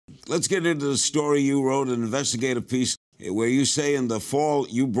Let's get into the story you wrote, an investigative piece, where you say in the fall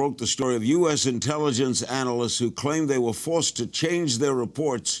you broke the story of U.S. intelligence analysts who claimed they were forced to change their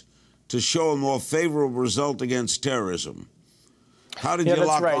reports to show a more favorable result against terrorism. How did you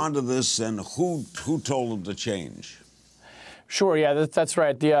lock onto this, and who told them to change? Sure, yeah, that's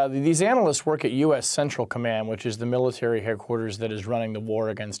right. These analysts work at U.S. Central Command, which is the military headquarters that is running the war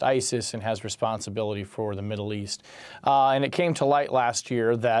against ISIS and has responsibility for the Middle East. And it came to light last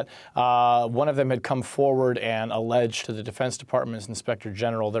year that one of them had come forward and alleged to the Defense Department's Inspector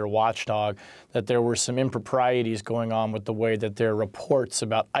General, their watchdog, that there were some improprieties going on with the way that their reports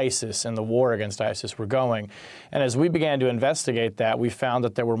about ISIS and the war against ISIS were going. And as we began to investigate that, we found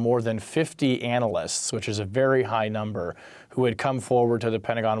that there were more than 50 analysts, which is a very high number, who had come forward to the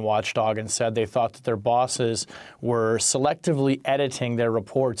Pentagon watchdog and said they thought that their bosses were selectively editing their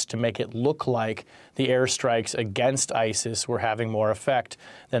reports to make it look like the airstrikes against ISIS were having more effect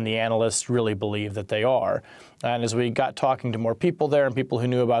than the analysts really believe that they are. And as we got talking to more people there and people who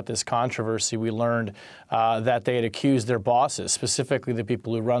knew about this controversy, we learned that they had accused their bosses, specifically the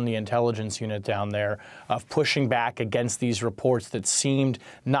people who run the intelligence unit down there, of pushing back against these reports that seemed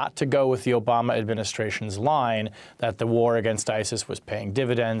not to go with the Obama administration's line that the war against ISIS was paying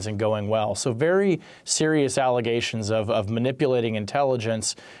dividends and going well. So very serious allegations of manipulating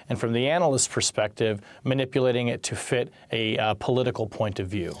intelligence, and from the analyst's perspective, manipulating it to fit a political point of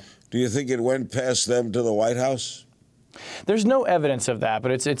view. Do you think it went past them to the White House? There's no evidence of that,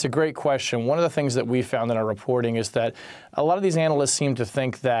 but it's a great question. One of the things that we found in our reporting is that a lot of these analysts seem to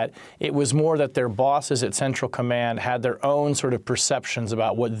think that it was more that their bosses at Central Command had their own sort of perceptions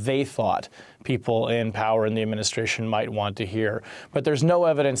about what they thought people in power in the administration might want to hear. But there's no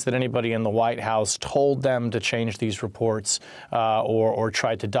evidence that anybody in the White House told them to change these reports or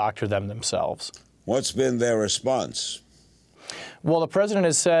tried to doctor them themselves. What's been their response? Well, the president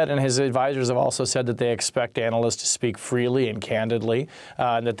has said, and his advisors have also said, that they expect analysts to speak freely and candidly,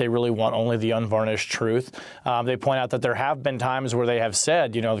 and that they really want only the unvarnished truth. They point out that there have been times where they have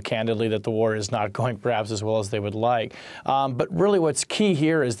said, candidly, that the war is not going perhaps as well as they would like. But really what's key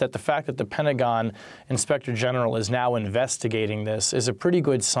here is that the fact that the Pentagon Inspector General is now investigating this is a pretty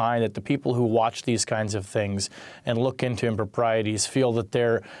good sign that the people who watch these kinds of things and look into improprieties feel that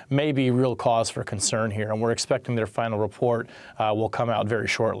there may be real cause for concern here, and we're expecting their final report will come out very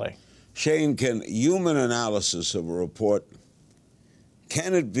shortly. Shane, can human analysis of a report,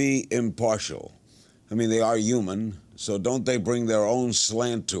 can it be impartial? I mean, they are human, so don't they bring their own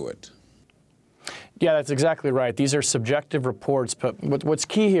slant to it? Yeah, that's exactly right. These are subjective reports, but what's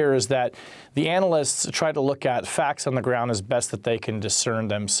key here is that the analysts try to look at facts on the ground as best that they can discern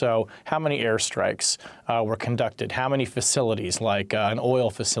them. So how many airstrikes were conducted? How many facilities, like an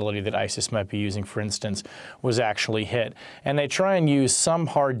oil facility that ISIS might be using, for instance, was actually hit? And they try and use some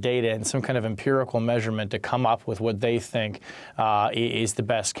hard data and some kind of empirical measurement to come up with what they think is the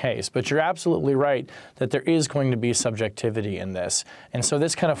best case. But you're absolutely right that there is going to be subjectivity in this. And so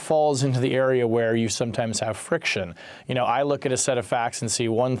this kind of falls into the area where you sometimes have friction. I look at a set of facts and see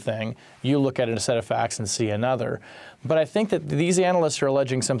one thing. You look at a set of facts and see another. But I think that these analysts are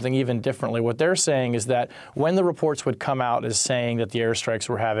alleging something even differently. What they're saying is that when the reports would come out as saying that the airstrikes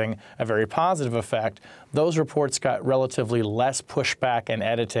were having a very positive effect, those reports got relatively less pushback and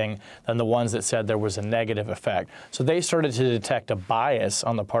editing than the ones that said there was a negative effect. So they started to detect a bias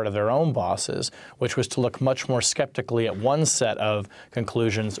on the part of their own bosses, which was to look much more skeptically at one set of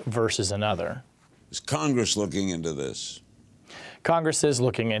conclusions versus another. Is Congress looking into this? Congress is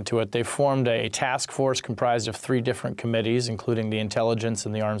looking into it. They formed a task force comprised of 3 different committees, including the Intelligence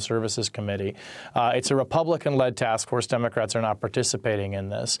and the Armed Services Committee. It's a Republican-led task force. Democrats are not participating in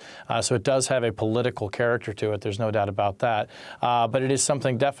this. So it does have a political character to it. There's no doubt about that. But it is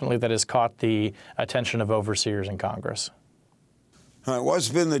something definitely that has caught the attention of overseers in Congress. All right, what's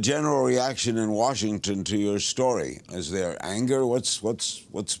been the general reaction in Washington to your story? Is there anger? What's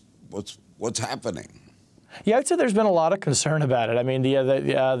happening? Yeah, I'd say there's been a lot of concern about it. I mean,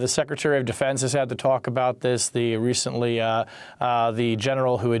 the Secretary of Defense has had to talk about this. Recently, the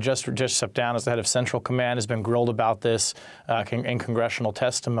general who had just stepped down as the head of Central Command has been grilled about this in congressional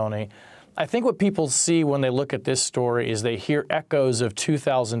testimony. I think what people see when they look at this story is they hear echoes of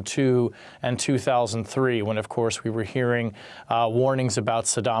 2002 and 2003, when, of course, we were hearing warnings about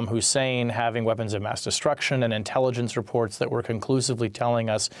Saddam Hussein having weapons of mass destruction and intelligence reports that were conclusively telling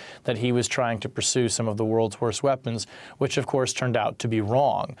us that he was trying to pursue some of the world's worst weapons, which, of course, turned out to be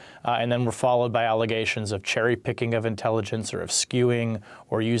wrong. And then were followed by allegations of cherry-picking of intelligence or of skewing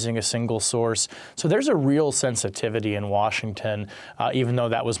or using a single source. So there's a real sensitivity in Washington, even though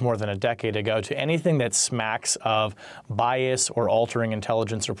that was more than a decade decade ago to anything that smacks of bias or altering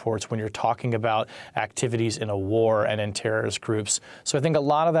intelligence reports when you're talking about activities in a war and in terrorist groups. So I think a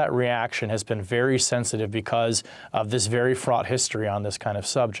lot of that reaction has been very sensitive because of this very fraught history on this kind of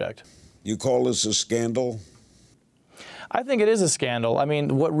subject. You call this a scandal? I think it is a scandal. I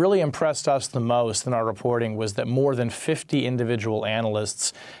mean, what really impressed us the most in our reporting was that more than 50 individual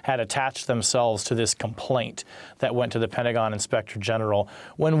analysts had attached themselves to this complaint that went to the Pentagon Inspector General.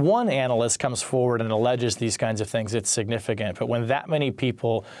 When one analyst comes forward and alleges these kinds of things, it's significant. But when that many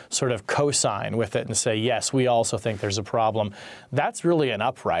people sort of co-sign with it and say, yes, we also think there's a problem, that's really an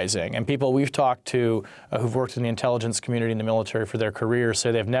uprising. And people we've talked to who've worked in the intelligence community and the military for their careers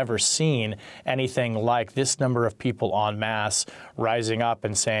say they've never seen anything like this number of people en masse rising up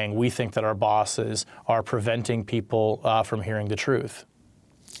and saying, we think that our bosses are preventing people from hearing the truth.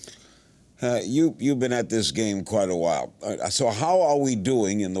 You've been at this game quite a while. So how are we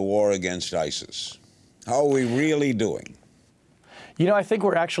doing in the war against ISIS? How are we really doing? You know, I think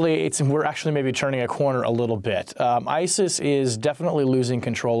we're actually maybe turning a corner a little bit. ISIS is definitely losing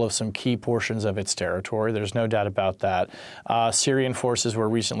control of some key portions of its territory. There's no doubt about that. Syrian forces were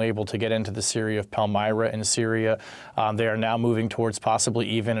recently able to get into the area of Palmyra in Syria. They are now moving towards possibly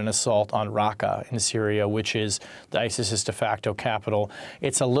even an assault on Raqqa in Syria, which is the ISIS's de facto capital.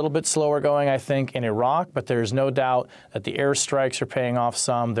 It's a little bit slower going, I think, in Iraq, but there's no doubt that the airstrikes are paying off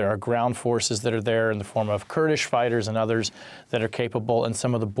some. There are ground forces that are there in the form of Kurdish fighters and others that are capable, and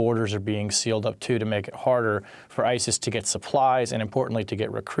some of the borders are being sealed up too to make it harder for ISIS to get supplies and, importantly, to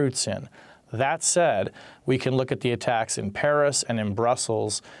get recruits in. That said, we can look at the attacks in Paris and in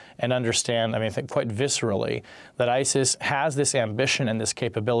Brussels and understand, I think quite viscerally, that ISIS has this ambition and this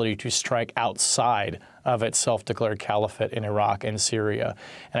capability to strike outside of its self-declared caliphate in Iraq and Syria.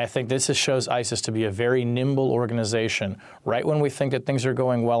 And I think this shows ISIS to be a very nimble organization. Right when we think that things are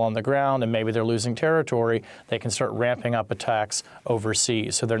going well on the ground and maybe they're losing territory, they can start ramping up attacks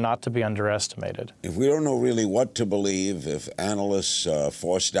overseas. So they're not to be underestimated. If we don't know really what to believe, if analysts are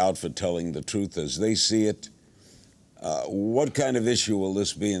forced out for telling the truth as they see it, what kind of issue will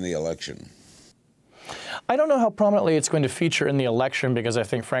this be in the election? I don't know how prominently it's going to feature in the election because I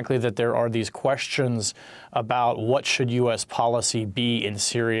think, frankly, that there are these questions about what should U.S. policy be in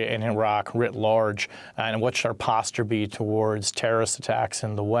Syria and Iraq writ large, and what should our posture be towards terrorist attacks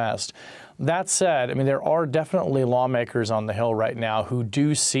in the West. That said, there are definitely lawmakers on the Hill right now who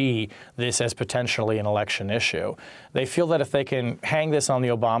do see this as potentially an election issue. They feel that if they can hang this on the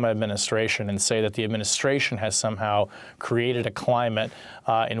Obama administration and say that the administration has somehow created a climate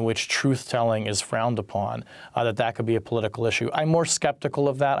in which truth-telling is frowned upon, that could be a political issue. I'm more skeptical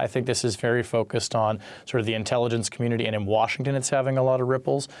of that. I think this is very focused on sort of the intelligence community, and in Washington it's having a lot of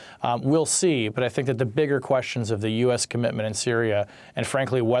ripples. We'll see, but I think that the bigger questions of the U.S. commitment in Syria, and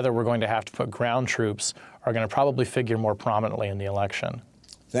frankly whether we're going to have to put ground troops, are going to probably figure more prominently in the election.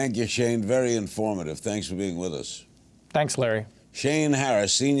 Thank you, Shane. Very informative. Thanks for being with us. Thanks, Larry. Shane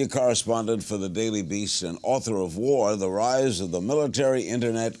Harris, senior correspondent for the Daily Beast and author of War, The Rise of the Military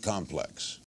Internet Complex.